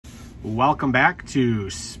Welcome back to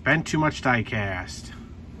Spent Too Much Diecast.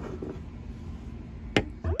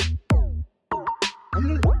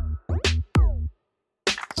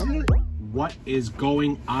 What is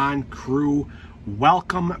going on, crew?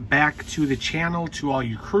 Welcome back to the channel. To all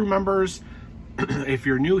you crew members, if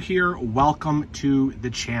you're new here, welcome to the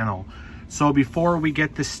channel. So before we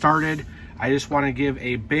get this started, I just want to give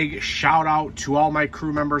a big shout out to all my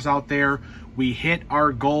crew members out there. We hit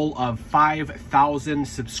our goal of 5,000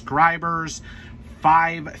 subscribers,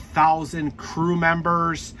 5,000 crew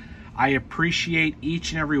members. I appreciate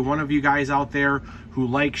each and every one of you guys out there who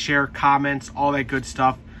like, share, comments, all that good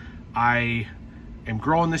stuff. I am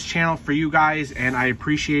growing this channel for you guys, and I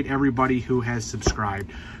appreciate everybody who has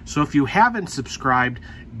subscribed. So if you haven't subscribed,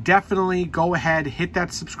 definitely go ahead, hit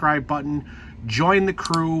that subscribe button, join the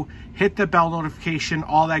crew, hit the bell notification,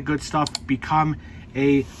 all that good stuff. Become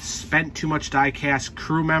a Spent Too Much Diecast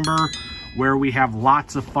crew member, where we have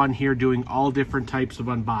lots of fun here doing all different types of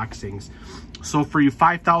unboxings. So for you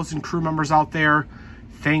 5,000 crew members out there,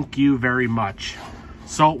 thank you very much.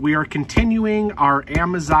 So we are continuing our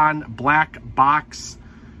Amazon black box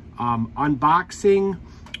unboxing.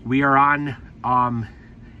 We are on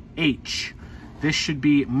H. This should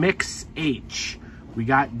be Mix H. We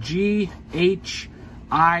got G, H,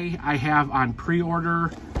 I have on pre-order.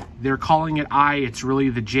 They're calling it I. It's really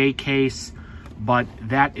the J case, but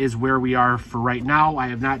that is where we are for right now. I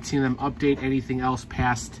have not seen them update anything else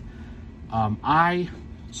past I.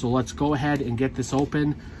 So let's go ahead and get this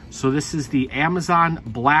open. So this is the Amazon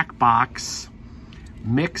black box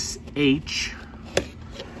Mix H.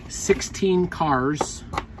 16 cars,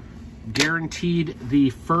 guaranteed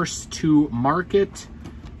the first to market.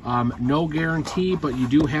 No guarantee, but you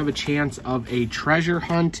do have a chance of a treasure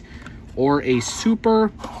hunt or a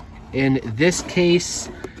super. In this case,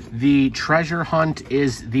 the treasure hunt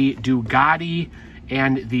is the Ducati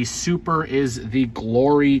and the super is the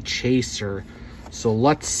Glory Chaser. So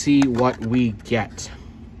let's see what we get.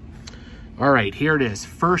 All right, here it is,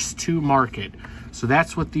 first to market. So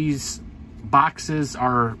that's what these boxes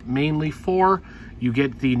are mainly for. You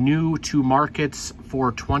get the new to markets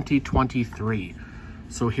for 2023.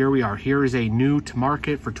 So here we are. Here is a new to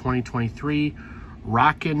market for 2023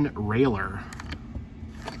 Rockin' Railer.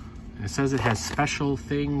 And it says it has special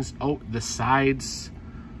things. Oh, the sides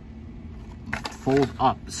fold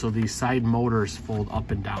up. So these side motors fold up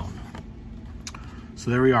and down. So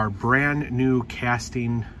there we are, brand new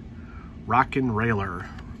casting Rockin' Railer.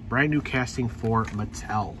 Brand new casting for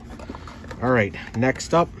Mattel. All right,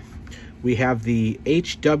 next up, we have the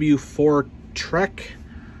HW4 Trek.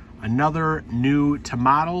 Another new to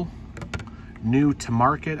model, new to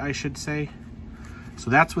market, I should say. So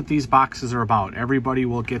that's what these boxes are about. Everybody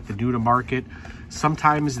will get the new to market.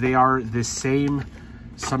 Sometimes they are the same,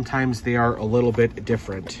 sometimes they are a little bit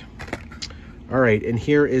different. All right, and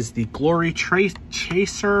here is the Glory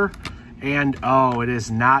Chaser, and oh, it is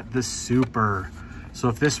not the super. So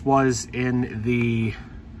if this was in the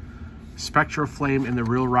Spectra Flame and the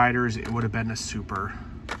Real Riders, it would have been a super.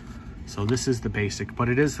 So this is the basic, but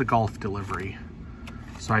it is the Golf delivery.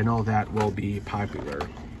 So I know that will be popular.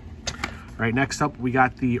 All right, next up, we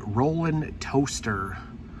got the Rollin' Toaster,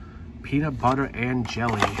 peanut butter and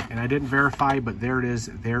jelly. And I didn't verify, but there it is.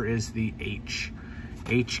 There is the H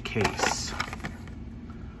case.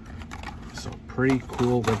 So pretty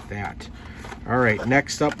cool with that. All right,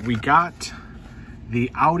 next up, we got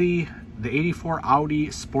the Audi, the 84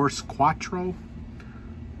 Audi Sports Quattro.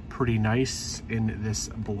 Pretty nice in this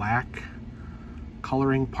black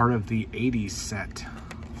coloring, part of the 80s set.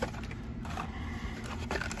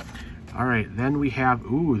 All right, then we have,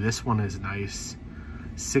 ooh, this one is nice.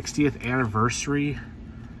 60th anniversary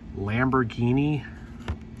Lamborghini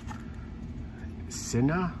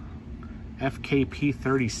Sienna FKP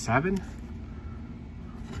 37.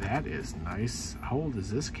 That is nice. How old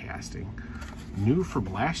is this casting? New from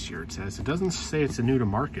last year, it says. It doesn't say it's a new to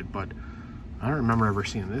market, but I don't remember ever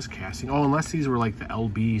seeing this casting. Oh, unless these were like the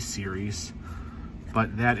LB series.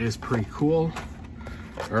 But that is pretty cool.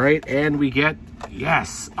 All right, and we get,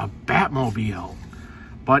 yes, a Batmobile.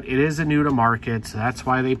 But it is a new to market, so that's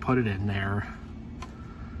why they put it in there.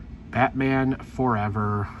 Batman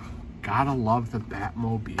Forever. Gotta love the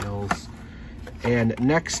Batmobiles. And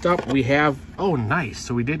next up we have, oh nice,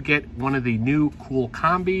 so we did get one of the new Kool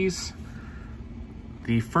Kombis.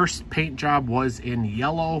 The first paint job was in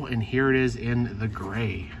yellow, and here it is in the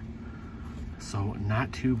gray. So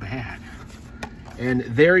not too bad. And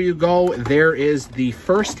there you go. There is the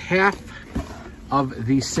first half of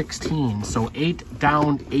the 16. So 8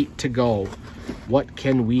 down, 8 to go. What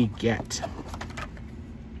can we get?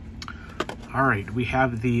 All right, we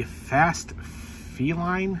have the Fast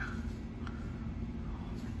Feline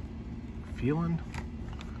feeling?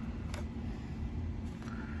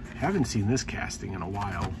 Haven't seen this casting in a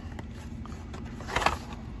while.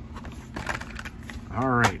 All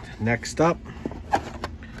right, next up.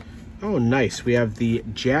 Oh, nice. We have the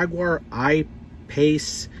Jaguar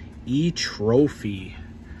I-Pace E-Trophy.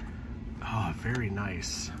 Oh, very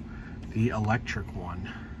nice. The electric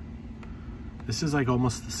one. This is like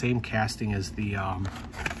almost the same casting as the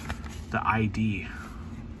ID.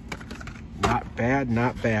 Not bad,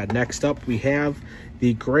 not bad. Next up, we have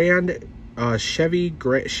the Chevrolet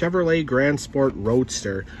Grand Sport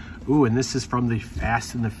Roadster. Ooh, and this is from the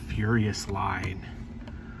Fast and the Furious line.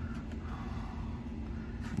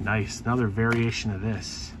 Nice, another variation of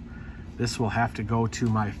this. This will have to go to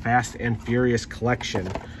my Fast and Furious collection.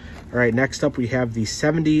 All right, next up we have the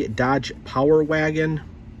 70 Dodge Power Wagon.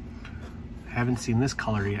 Haven't seen this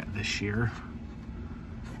color yet this year.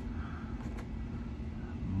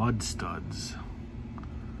 Mud studs.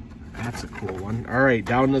 That's a cool one. All right,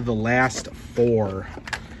 down to the last four.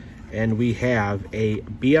 And we have a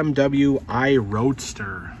BMW i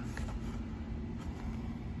Roadster.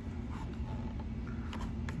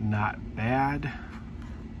 Not bad.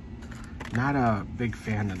 Not a big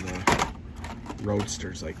fan of the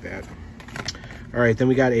Roadsters like that. All right, then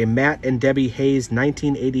we got a Matt and Debbie Hayes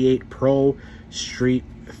 1988 Pro Street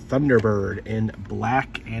Thunderbird in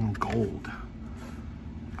black and gold.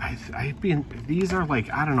 These are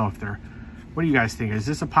like, I don't know if they're, what do you guys think? Is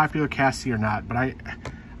this a popular casting or not? But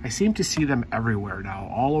I seem to see them everywhere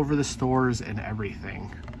now, all over the stores and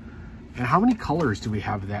everything. And how many colors do we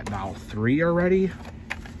have of that now? 3 already?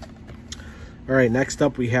 All right, next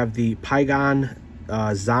up we have the Pygon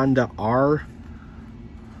Zonda R.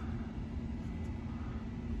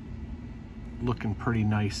 Looking pretty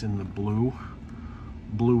nice in the blue.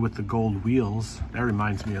 Blue with the gold wheels. That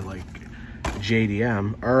reminds me of like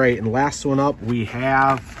JDM. All right, and last one up, we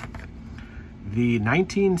have the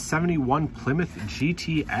 1971 Plymouth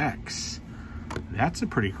GTX. That's a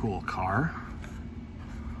pretty cool car.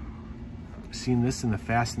 I've seen this in the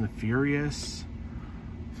Fast and the Furious.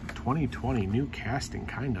 2020, new casting,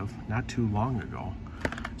 kind of, not too long ago.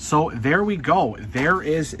 So there we go. There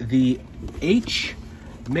is the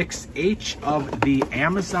Mix H of the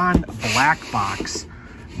Amazon Black Box.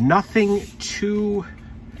 Nothing too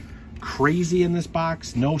crazy in this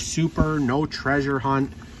box. No super, no treasure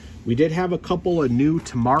hunt. We did have a couple of new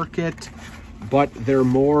to market, but they're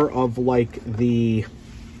more of like the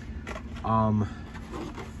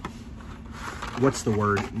what's the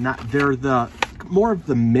word? They're the more of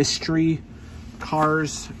the mystery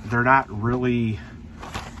cars. They're not really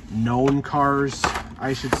known cars,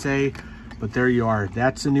 I should say. But there you are.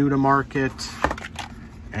 That's a new to market.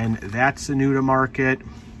 And that's a new to market.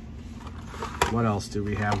 What else do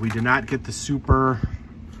we have? We did not get the Super.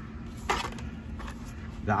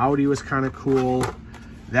 The Audi was kind of cool.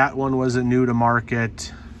 That one was a new to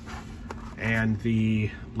market. And the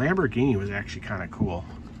Lamborghini was actually kind of cool.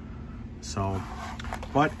 So,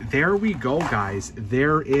 but there we go, guys.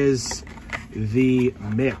 There is the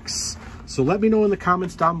mix. So let me know in the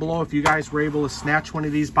comments down below if you guys were able to snatch one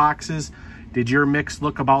of these boxes. Did your mix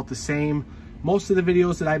look about the same? Most of the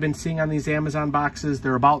videos that I've been seeing on these Amazon boxes,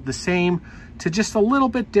 they're about the same to just a little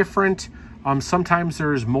bit different. Sometimes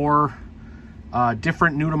there's more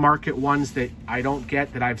different new to market ones that I don't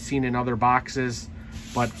get that I've seen in other boxes.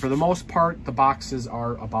 But for the most part, the boxes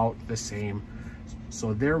are about the same.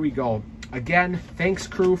 So there we go. Again, thanks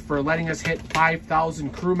crew for letting us hit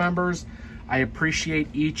 5,000 crew members. I appreciate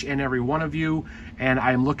each and every one of you, and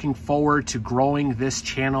I'm looking forward to growing this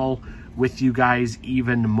channel with you guys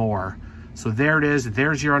even more. So there it is.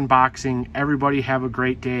 There's your unboxing. Everybody have a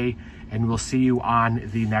great day, and we'll see you on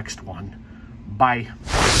the next one. Bye.